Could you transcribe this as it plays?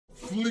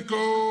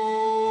FLIKO.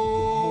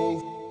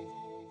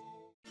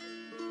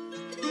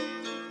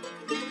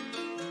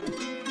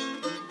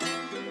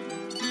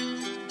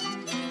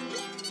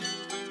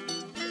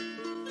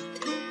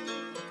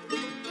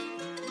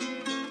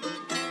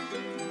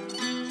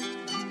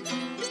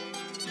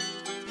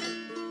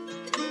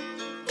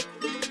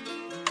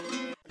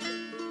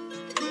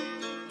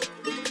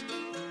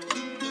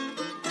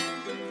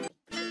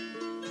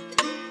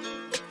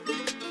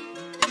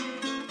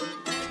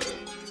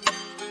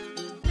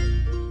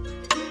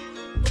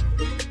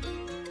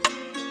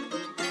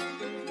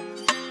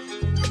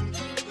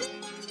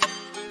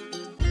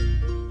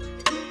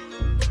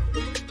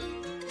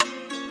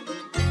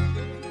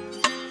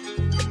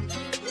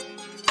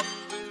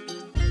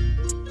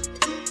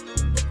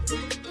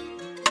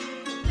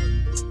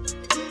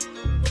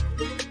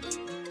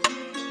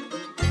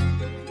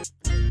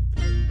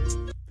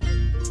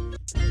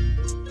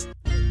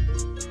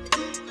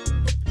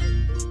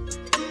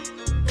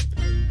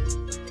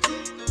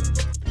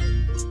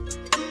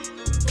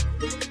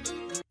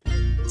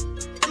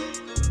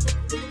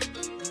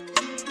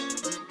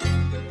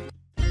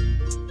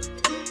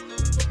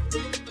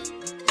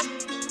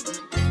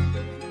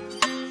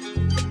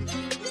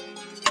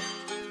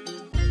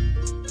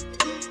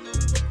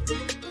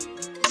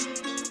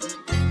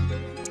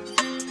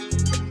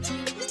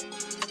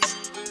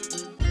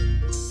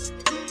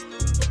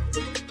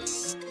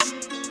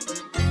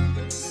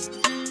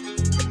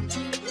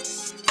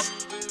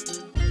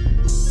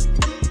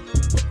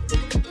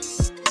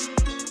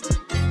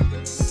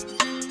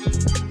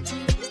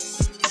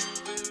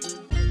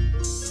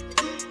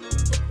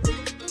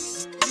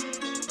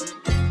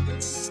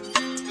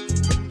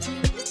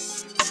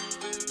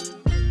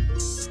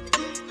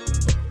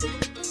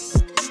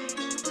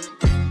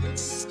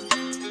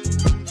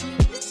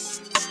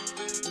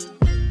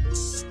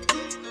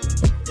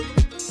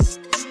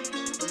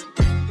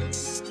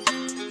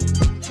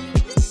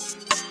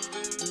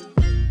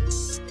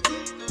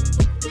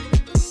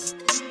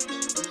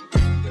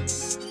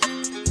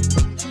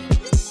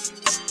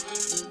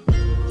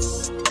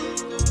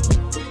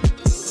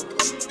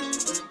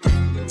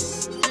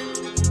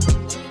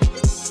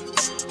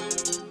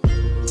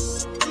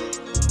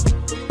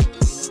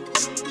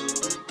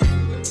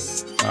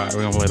 All right,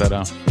 we're gonna play that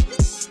down.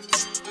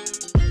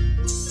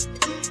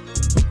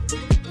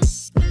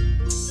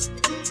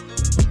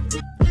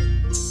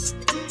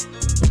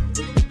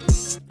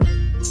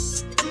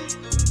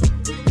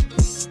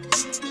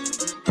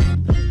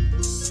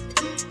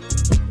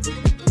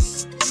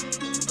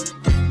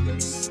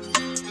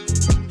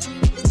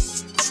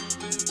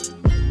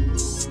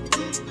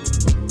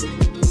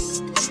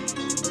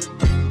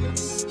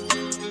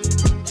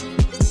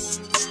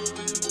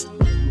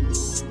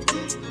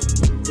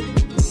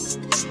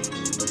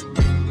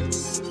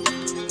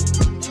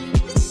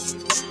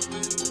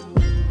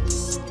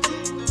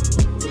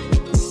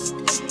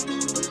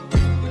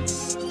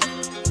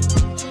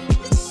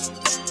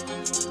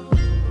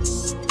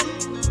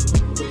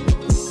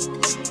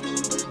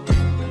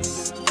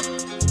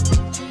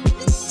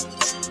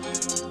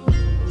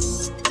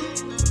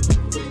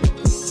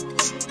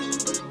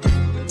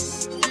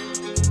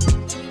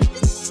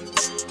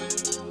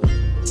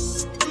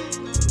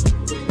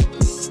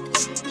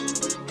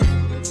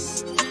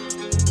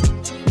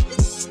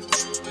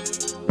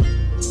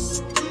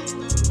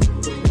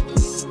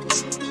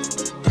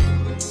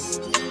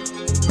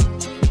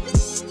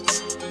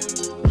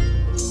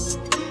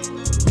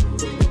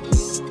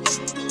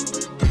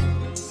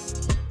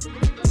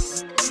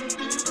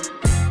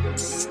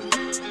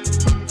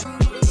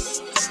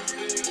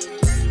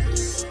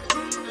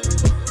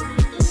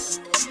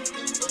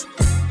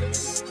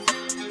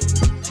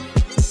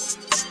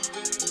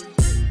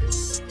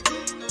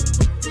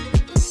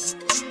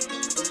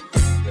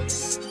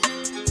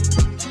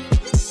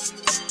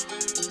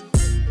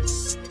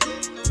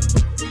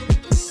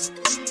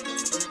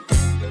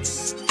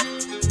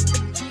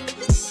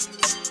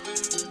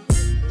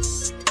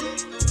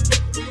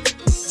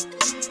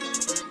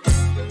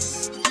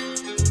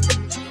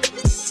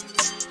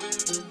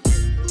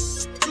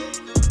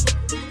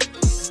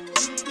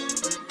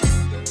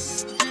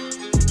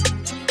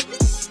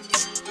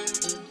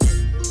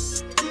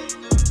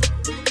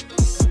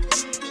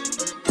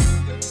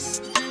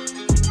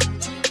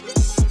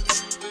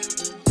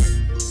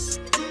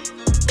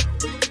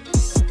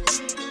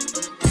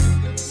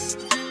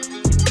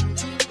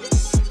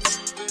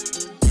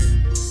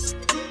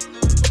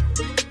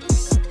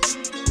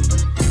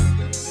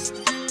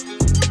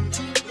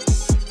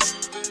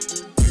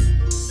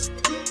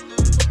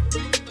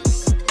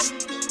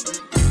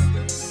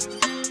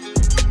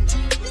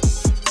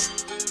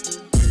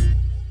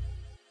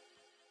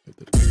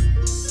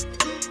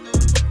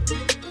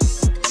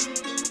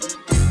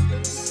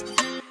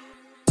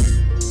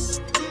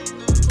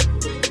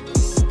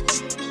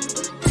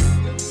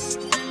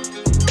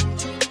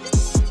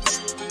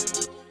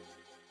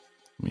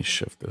 me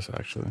shift this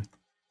actually.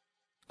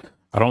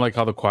 I don't like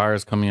how the choir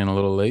is coming in a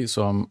little late,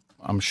 so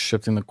I'm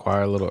shifting the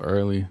choir a little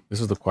early.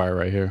 This is the choir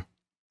right here.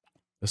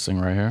 This thing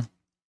right here.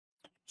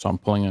 So I'm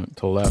pulling it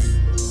to left.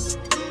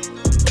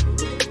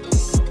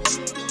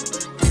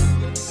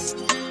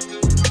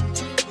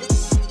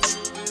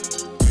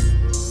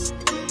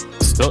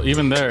 Still,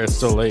 even there, it's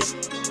still late.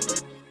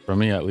 For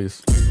me, at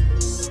least.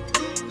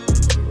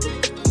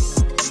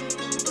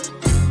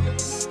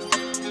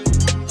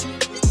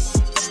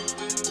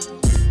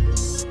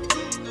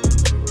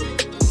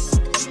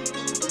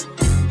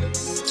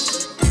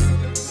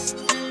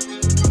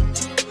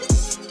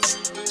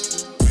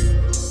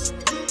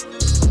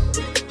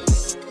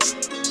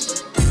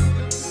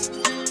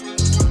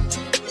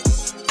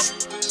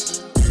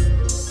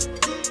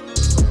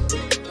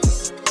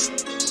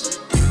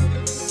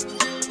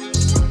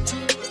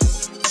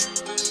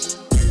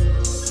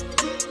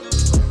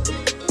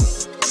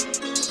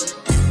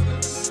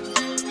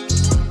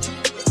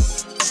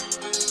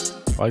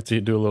 I like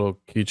to do a little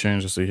key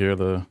change just to hear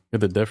the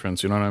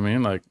difference. You know what I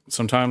mean? Like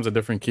sometimes a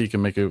different key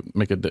can make a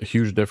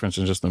huge difference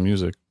in just the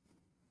music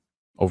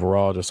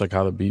overall, just like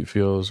how the beat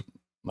feels,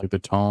 like the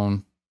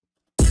tone.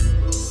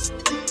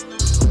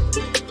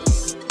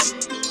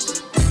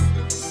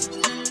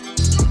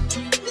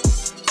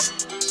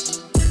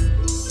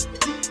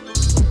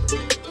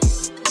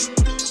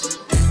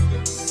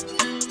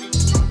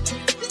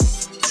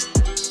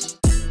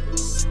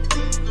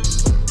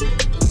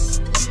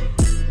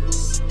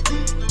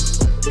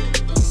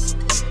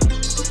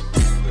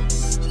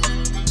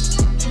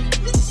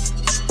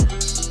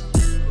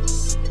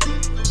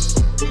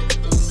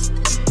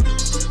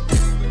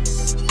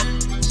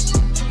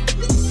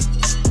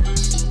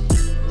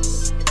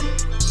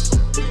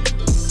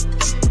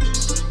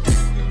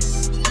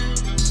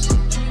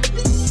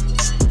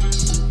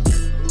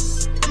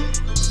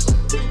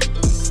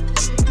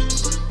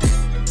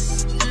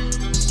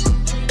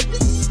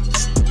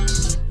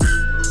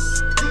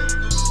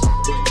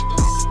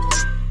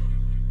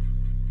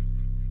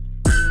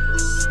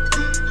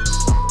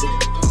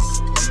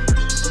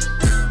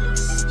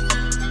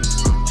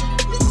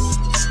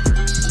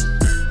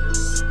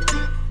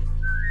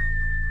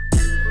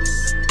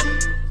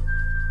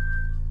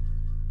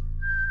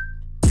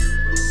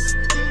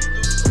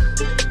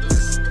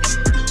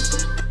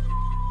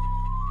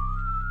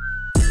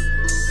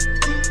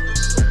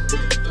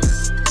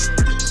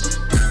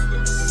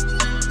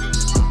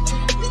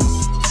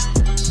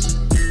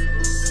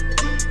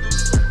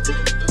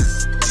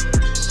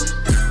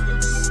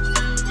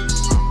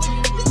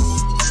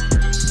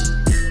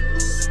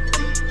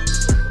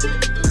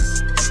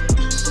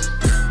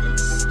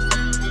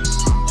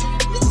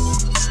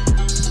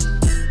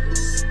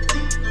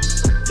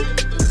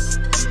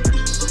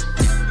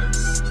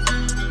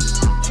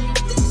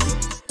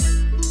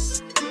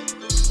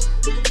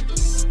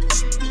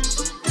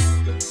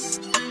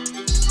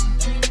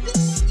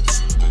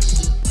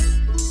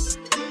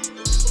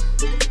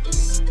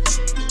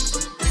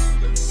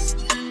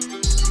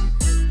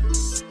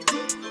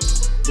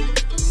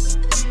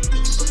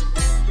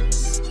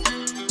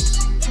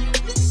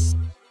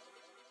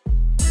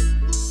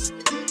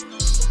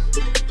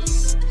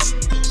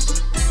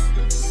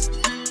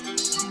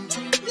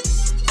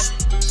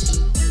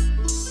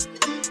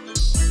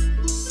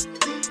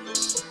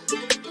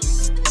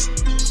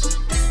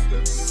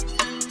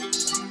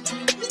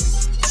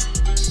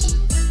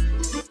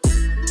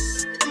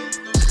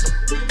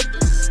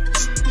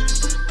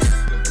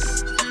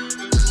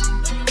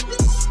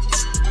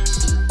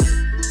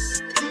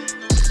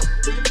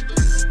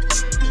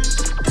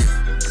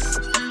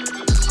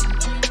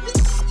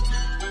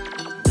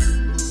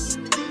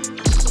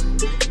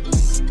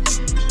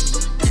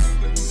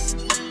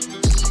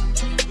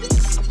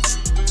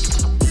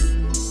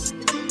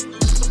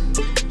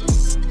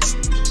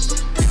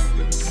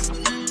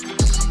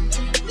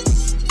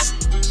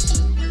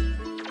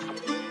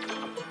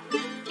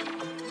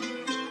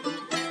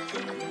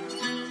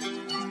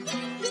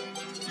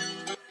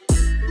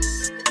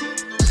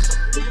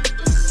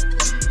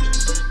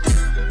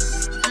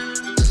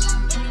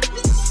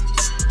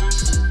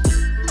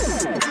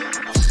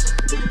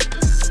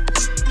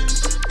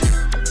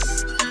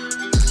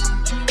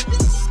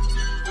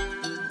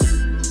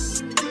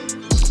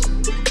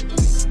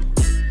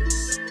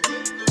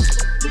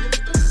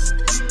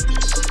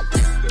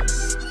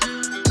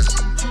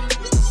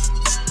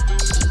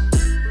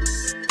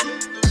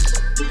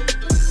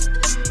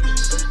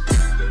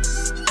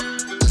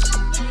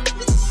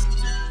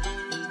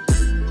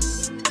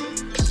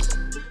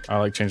 I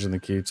like changing the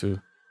key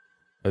too,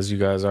 as you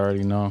guys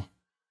already know.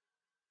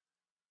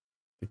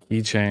 The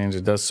key change,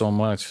 it does so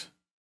much.